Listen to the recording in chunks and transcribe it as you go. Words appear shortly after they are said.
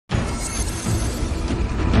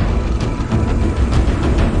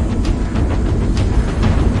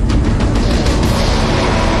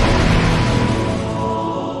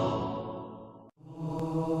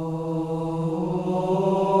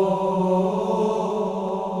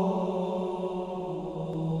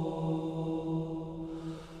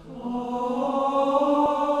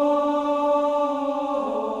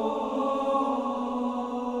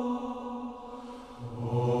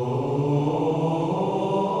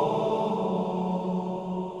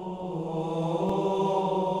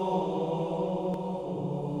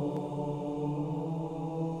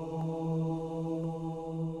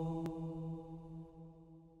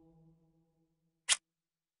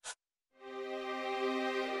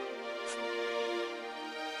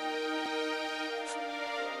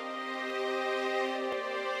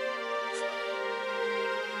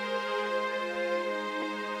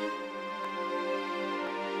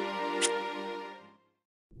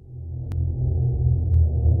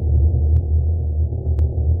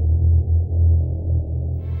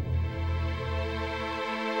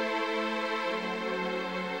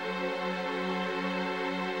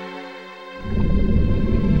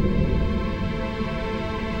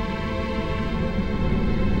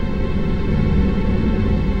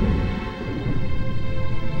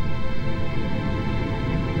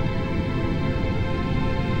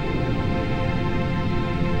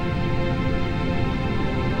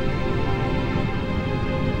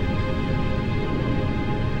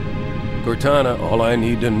Cortana, all I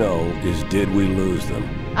need to know is did we lose them?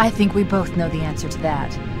 I think we both know the answer to that.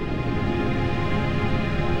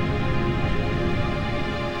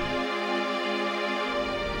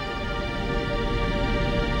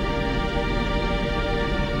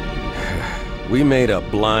 We made a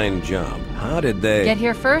blind jump. How did they... Get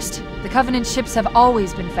here first? The Covenant ships have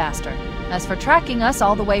always been faster. As for tracking us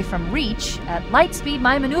all the way from Reach, at light speed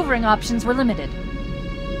my maneuvering options were limited.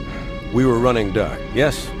 We were running dark,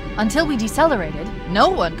 yes? Until we decelerated, no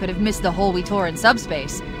one could have missed the hole we tore in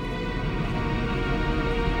subspace.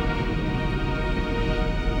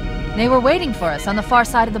 They were waiting for us on the far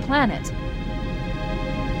side of the planet.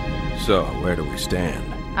 So, where do we stand?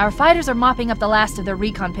 Our fighters are mopping up the last of their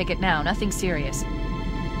recon picket now, nothing serious.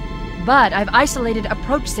 But I've isolated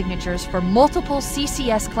approach signatures for multiple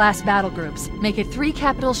CCS-class battle groups. Make it 3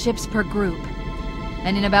 capital ships per group.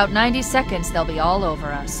 And in about 90 seconds, they'll be all over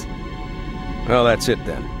us. Well, that's it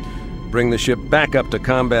then. Bring the ship back up to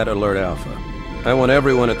Combat Alert Alpha. I want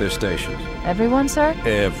everyone at their stations. Everyone, sir?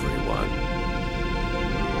 Everyone.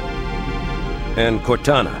 And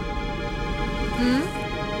Cortana.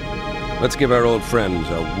 Hmm? Let's give our old friends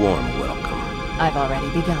a warm welcome. I've already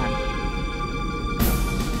begun.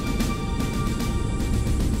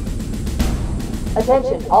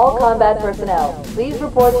 Attention, all combat personnel. Please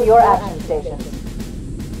report to your action stations.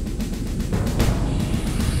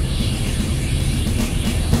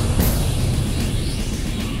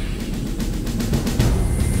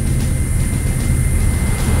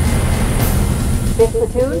 Fifth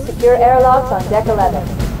platoon, secure airlocks on deck 11.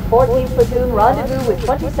 14th platoon, rendezvous with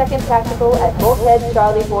 22nd Tactical at Bulkhead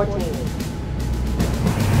Charlie 14.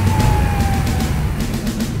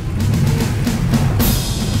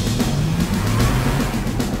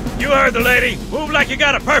 You heard the lady. Move like you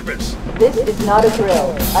got a purpose. This is not a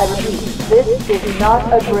drill. I repeat, this is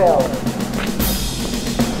not a drill.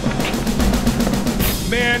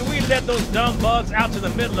 Man, we let those dumb bugs out to the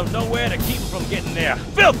middle of nowhere to keep them from getting their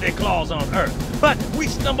filthy claws on Earth. But we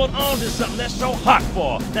stumbled onto something they're so hot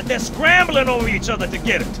for that they're scrambling over each other to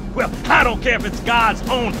get it. Well, I don't care if it's God's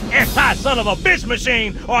own anti-son-of-a-bitch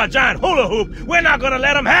machine or a giant hula hoop. We're not gonna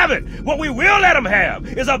let them have it. What we will let them have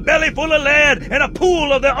is a belly full of lead and a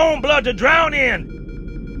pool of their own blood to drown in.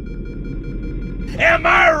 Am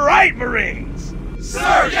I right, Marines?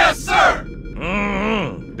 Sir, yes, sir!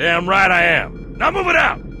 Mm-hmm. Damn right I am. Now move it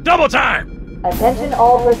out! Double time! Attention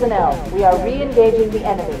all personnel. We are re-engaging the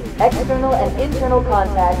enemy. External and internal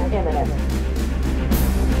contact imminent.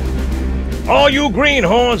 All you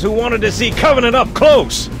greenhorns who wanted to see Covenant up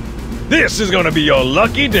close, this is gonna be your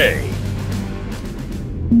lucky day.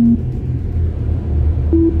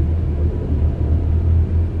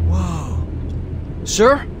 Whoa.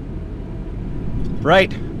 Sir?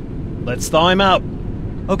 Right. Let's thaw him out.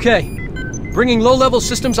 Okay. Bringing low-level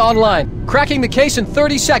systems online. Cracking the case in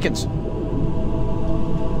 30 seconds.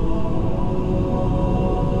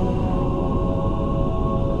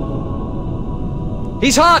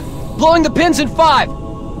 He's hot! Blowing the pins in 5!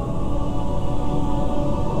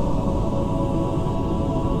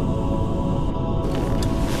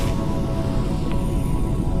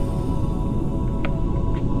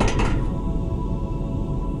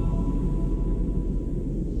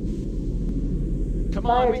 Come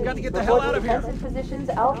on, we've got to get the hell out of here! Defensive positions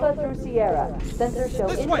Alpha through Sierra. Sensors show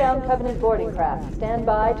inbound Covenant boarding craft. Stand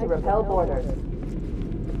by to repel boarders.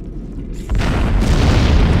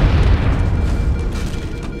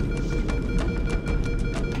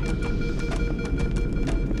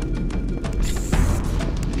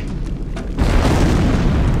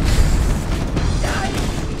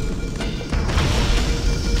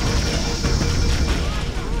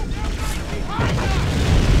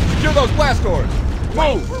 Secure those blast doors!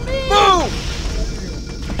 Move! Move!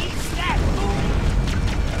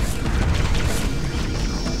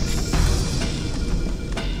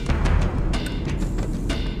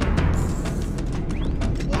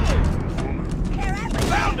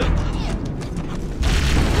 Found him!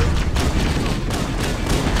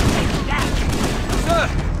 Sir,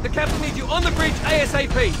 the captain needs you on the bridge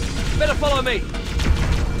ASAP. Better follow me.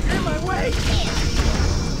 You're in my way!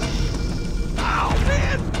 Ow,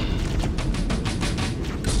 man!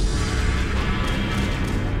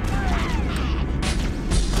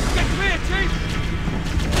 Get clear, Chief!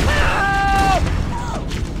 Help!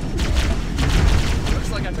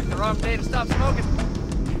 Looks like I picked the wrong day to stop smoking.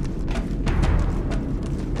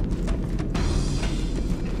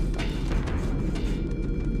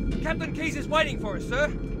 Captain Keyes is waiting for us,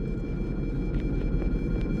 sir.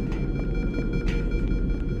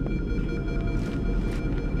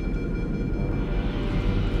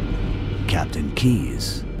 Captain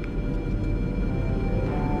Keyes.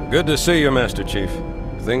 Good to see you, Master Chief.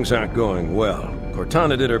 Things aren't going well.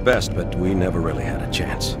 Cortana did her best, but we never really had a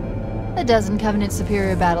chance. A dozen Covenant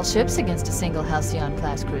superior battleships against a single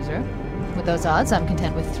Halcyon-class cruiser. With those odds, I'm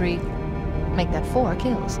content with 3... make that 4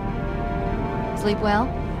 kills. Sleep well?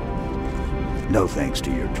 No thanks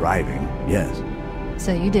to your driving, yes.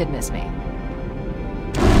 So you did miss me.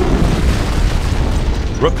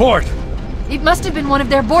 Report! It must have been one of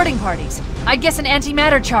their boarding parties. I'd guess an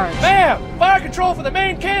antimatter charge. Ma'am! Fire control for the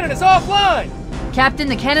main cannon is offline! Captain,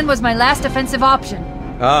 the cannon was my last offensive option.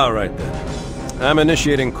 All right, then. I'm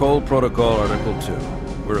initiating Cold Protocol Article 2.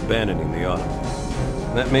 We're abandoning the Autumn.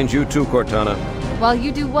 That means you too, Cortana. While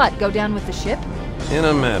you do what? Go down with the ship? In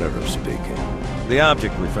a manner of speaking. The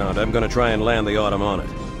object we found, I'm gonna try and land the Autumn on it.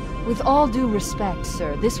 With all due respect,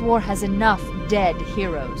 sir, this war has enough dead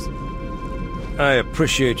heroes. I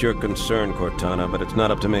appreciate your concern, Cortana, but it's not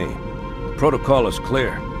up to me. The protocol is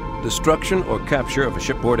clear. Destruction or capture of a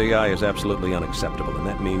shipboard AI is absolutely unacceptable, and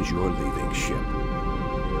that means you're leaving ship.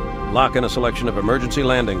 Lock in a selection of emergency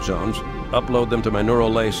landing zones, upload them to my neural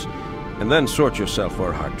lace, and then sort yourself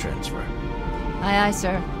for a heart transfer. Aye, aye,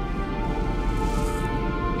 sir.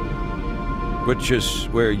 Which is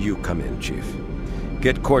where you come in, Chief.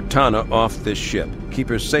 Get Cortana off this ship. Keep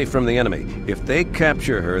her safe from the enemy. If they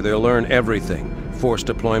capture her, they'll learn everything. Force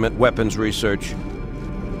deployment, weapons research,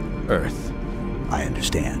 Earth. I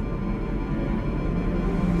understand.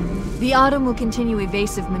 The Autumn will continue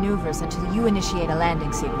evasive maneuvers until you initiate a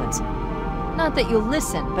landing sequence. Not that you'll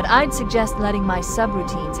listen, but I'd suggest letting my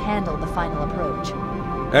subroutines handle the final approach.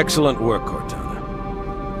 Excellent work,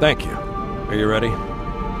 Cortana. Thank you. Are you ready?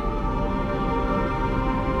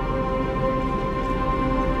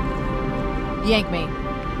 Yank me.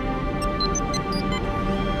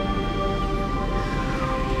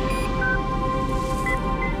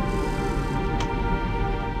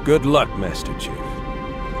 Good luck, Master Chief.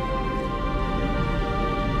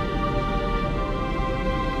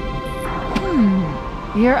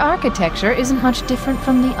 Your architecture isn't much different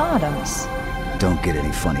from the Autumn's. Don't get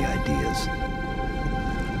any funny ideas.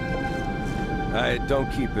 I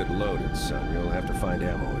don't keep it loaded, son. You'll have to find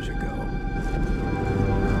ammo as you go.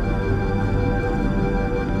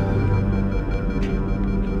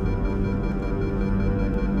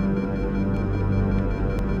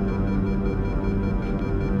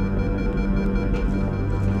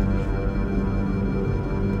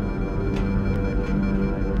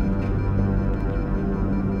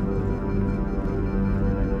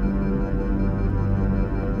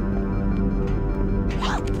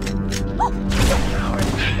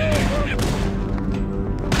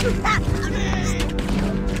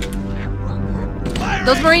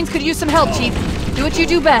 Those Marines could use some help, Chief. Do what you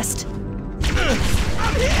do best.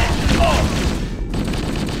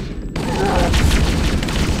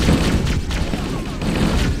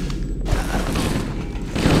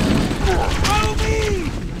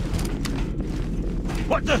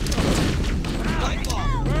 What the?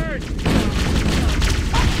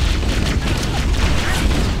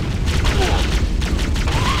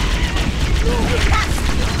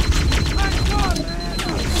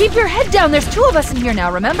 Keep your head down. There's 2 of us in here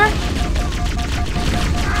now, remember?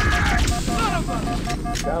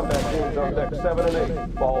 Combat teams on deck 7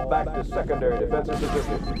 and 8. Fall back to secondary defensive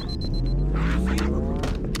position.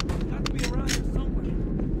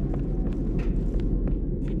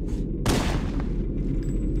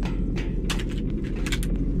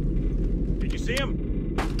 Did you see him?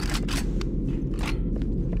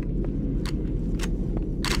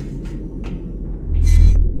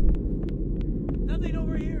 Nothing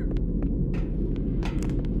over here.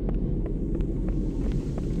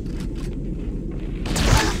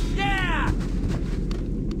 Yeah!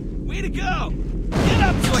 Way to go! Get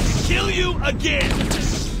up so I can kill you again!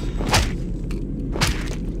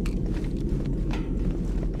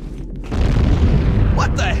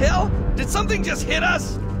 What the hell? Did something just hit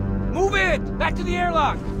us? Move it! Back to the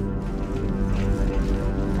airlock!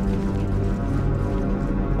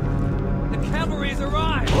 The cavalry's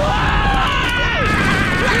arrived!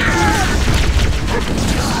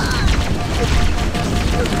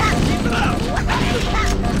 Keep it up!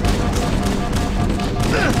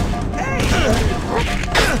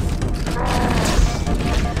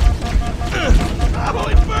 I'm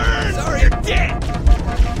only burned! Sorry, you're dead!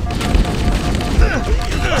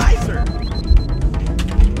 Equalizer!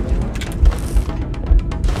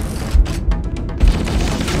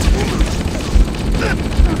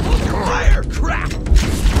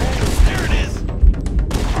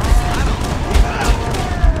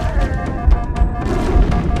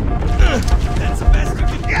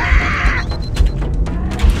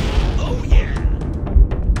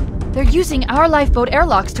 They're using our lifeboat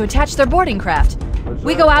airlocks to attach their boarding craft.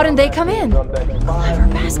 We go out and they come in. Clever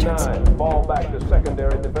bastards. Fall back to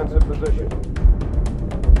secondary defensive position.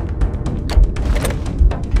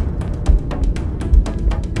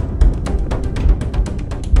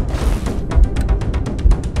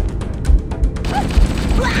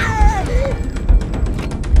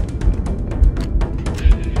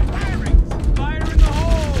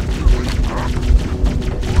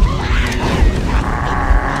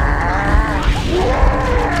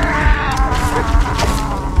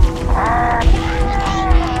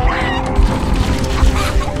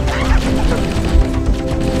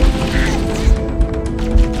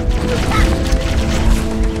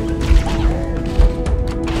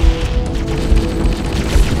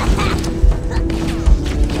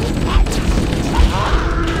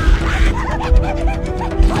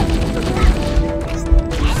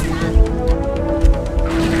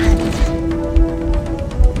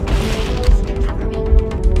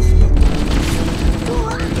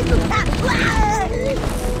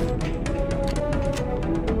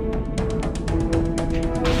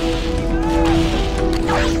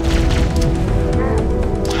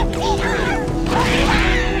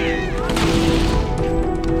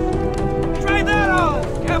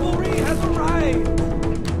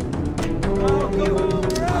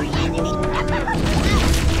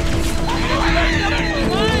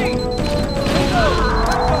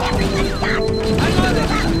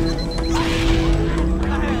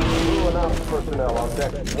 Personnel on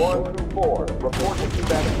decks 1 through 4, reporting to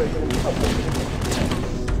that station updated.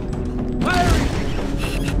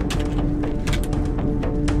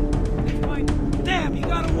 Firing! Damn, he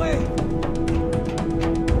got away!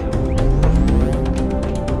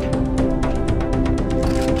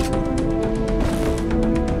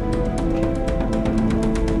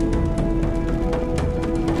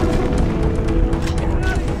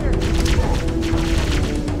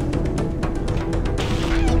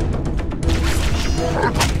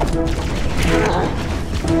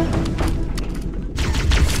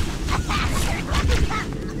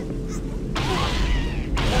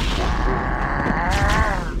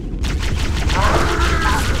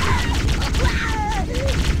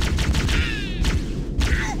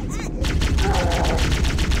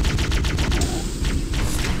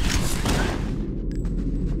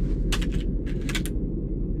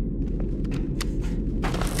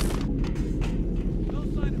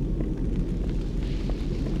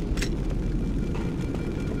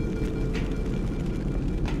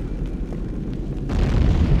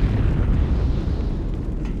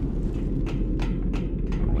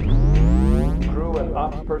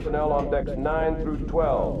 Personnel on decks 9 through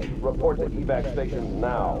 12. Report to evac stations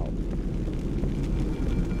now.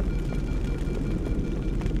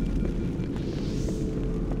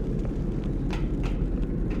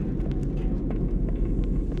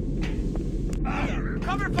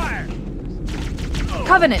 Cover fire!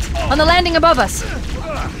 Covenant, on the landing above us.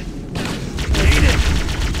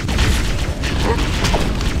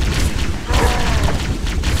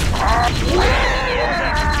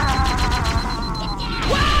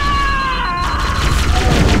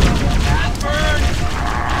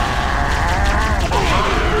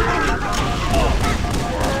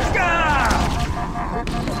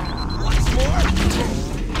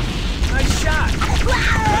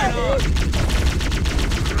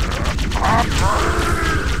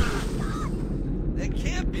 That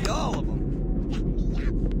can't be all of them.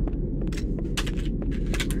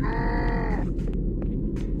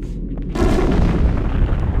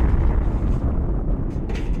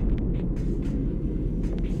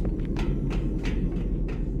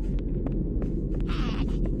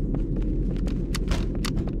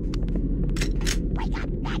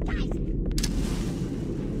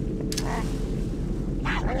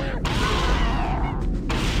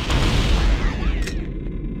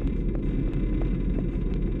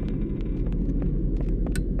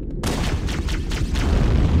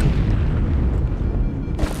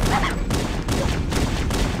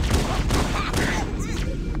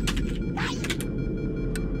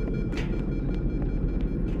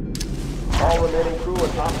 All remaining crew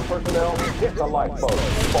and top personnel hit the lifeboat.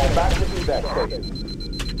 Fall back to evac stations.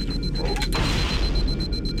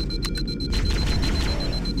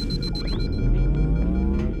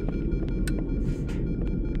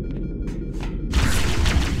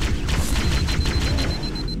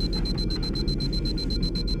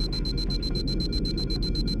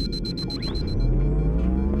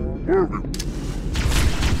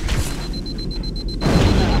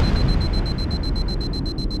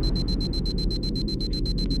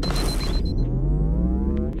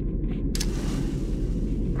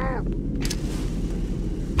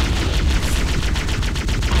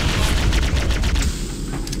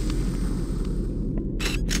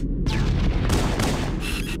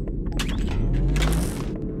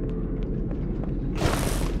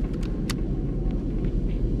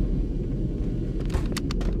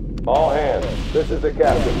 This is the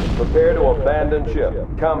captain. Prepare to abandon ship.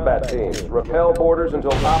 Combat teams, repel boarders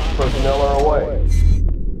until ops personnel are away.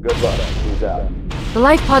 Good luck. He's out. The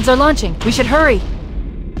life pods are launching. We should hurry.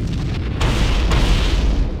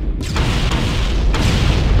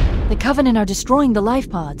 The Covenant are destroying the life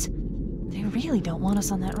pods. They really don't want us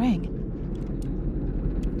on that ring.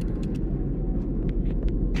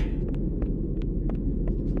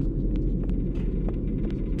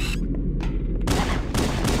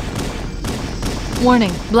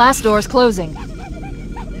 Warning, blast doors closing.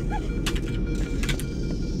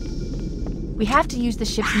 We have to use the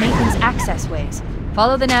ship's maintenance access ways.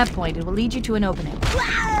 Follow the nav point, it will lead you to an opening.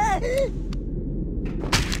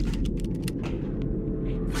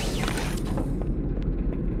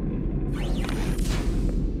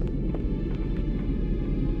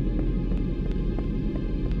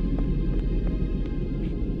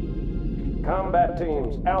 Combat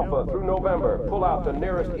teams, Alpha through November, pull out the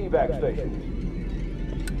nearest evac station.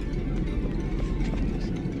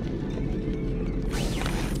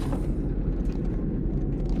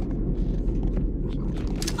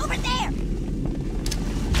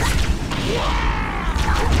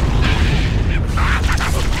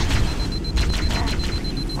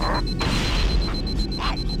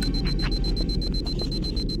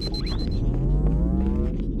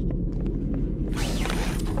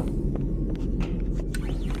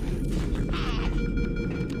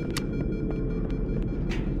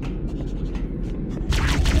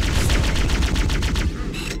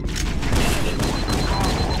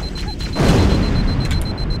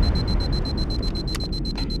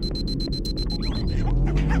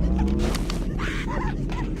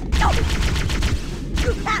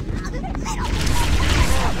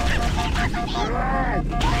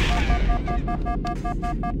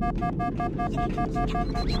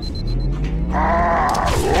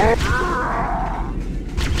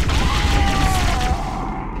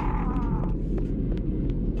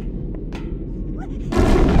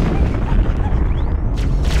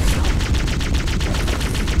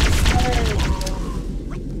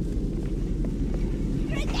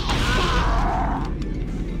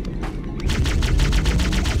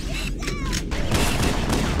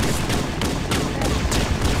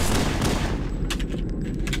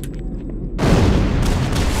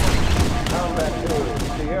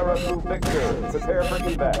 Prepare for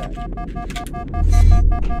evac.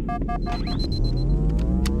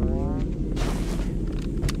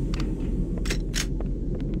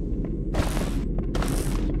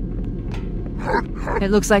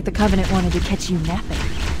 It looks like the Covenant wanted to catch you napping.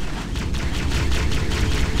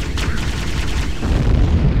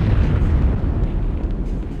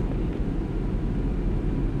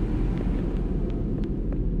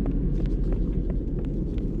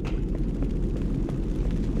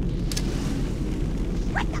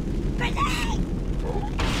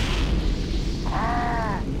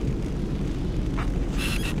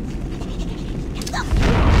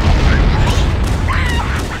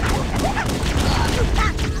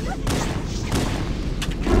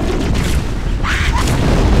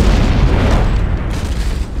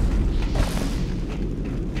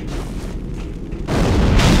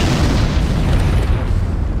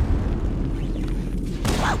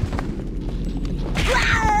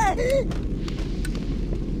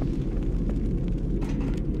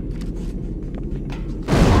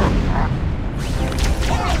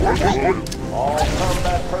 All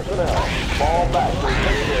combat personnel, fall back to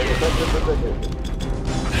take their defensive positions.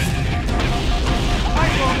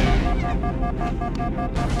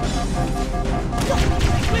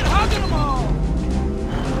 Quit hugging them all!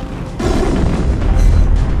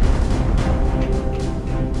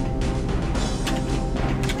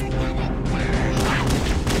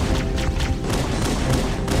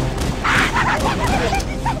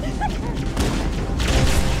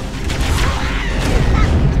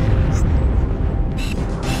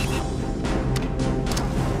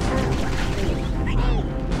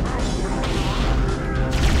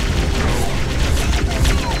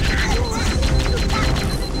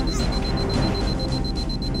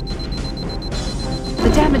 The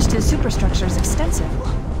damage to the superstructure is extensive.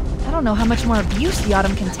 I don't know how much more abuse the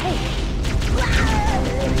Autumn can take.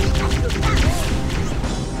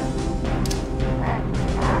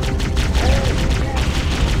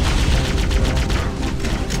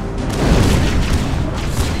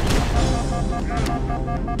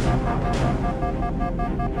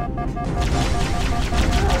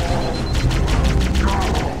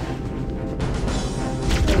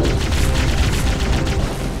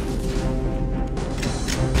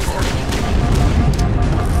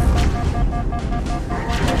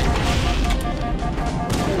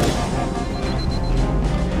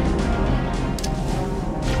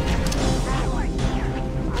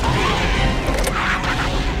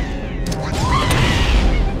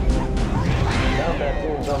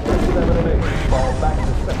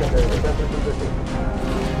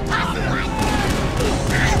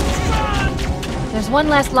 There's one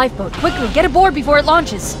last lifeboat. Quickly, get aboard before it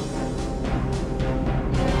launches.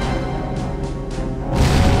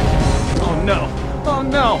 Oh no! Oh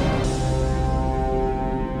no!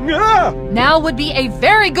 Ah! Now would be a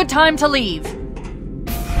very good time to leave.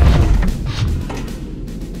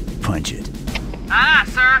 Punch it. Aye,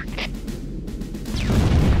 sir.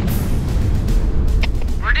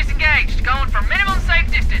 We're disengaged, going for minimum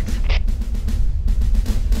safe distance.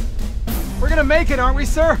 We're gonna make it, aren't we,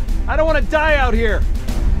 sir? I don't want to die out here.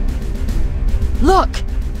 Look!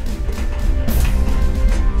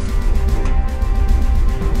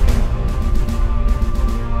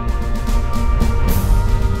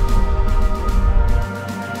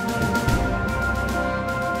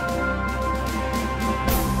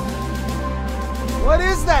 What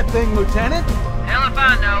is that thing, Lieutenant? Hell if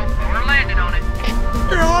I know, but we're landing on it.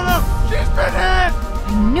 She's been hit! I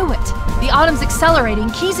knew it! The Autumn's accelerating,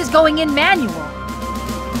 Keys is going in manual.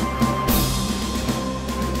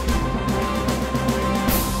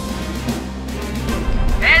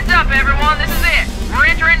 Heads up, everyone, this is it. We're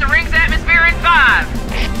entering the ring's atmosphere in 5.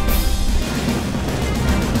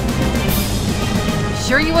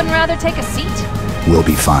 Sure you wouldn't rather take a seat? We'll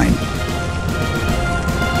be fine.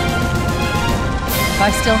 If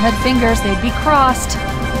I still had fingers, they'd be crossed.